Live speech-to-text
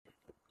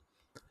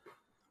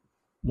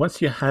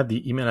Once you have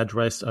the email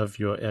address of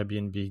your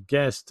Airbnb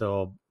guest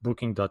or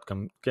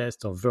Booking.com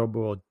guest or Vrbo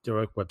or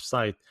direct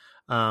website,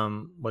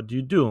 what do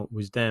you do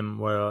with them?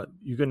 Well,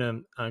 you're going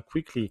to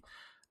quickly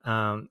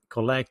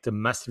collect a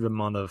massive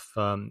amount of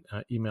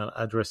email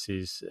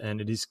addresses. And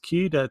it is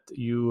key that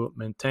you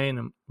maintain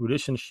a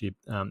relationship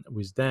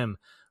with them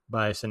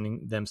by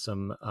sending them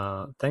some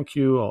thank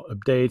you or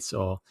updates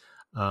or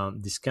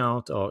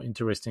discount or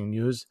interesting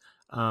news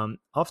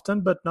often,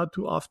 but not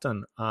too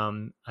often.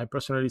 I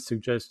personally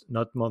suggest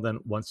not more than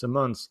once a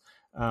month,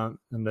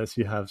 unless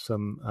you have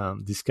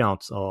some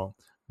discounts or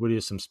really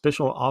some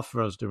special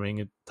offers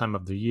during a time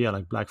of the year,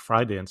 like Black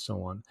Friday and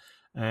so on.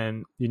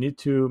 And you need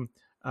to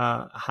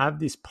have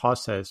this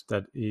process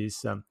that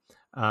is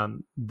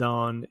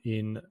done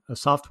in a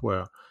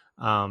software.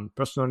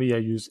 Personally, I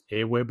use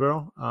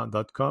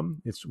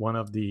aweber.com. It's one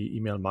of the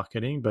email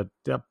marketing, but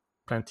there are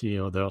plenty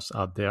others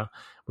out there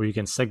where you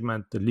can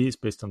segment the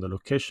list based on the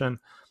location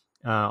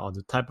or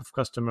the type of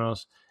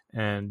customers,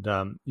 and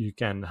you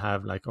can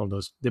have like all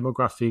those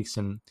demographics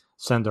and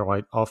send the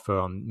right offer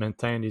and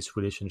maintain this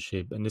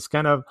relationship. And it's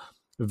kind of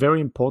a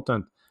very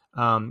important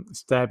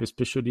step,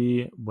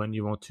 especially when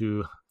you want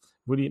to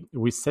really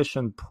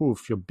recession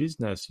proof your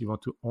business. You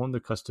want to own the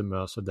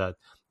customer so that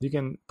you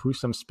can push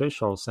some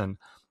specials and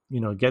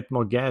get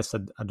more guests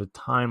at the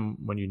time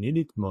when you need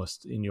it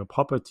most in your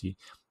property.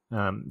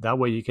 That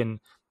way you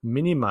can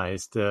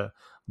minimize the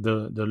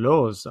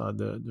lows,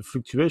 the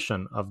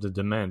fluctuation of the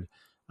demand.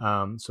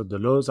 So the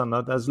lows are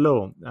not as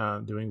low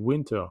during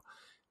winter,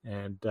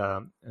 and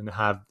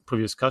have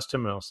previous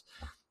customers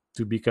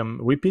to become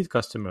repeat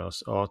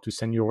customers or to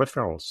send you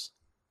referrals.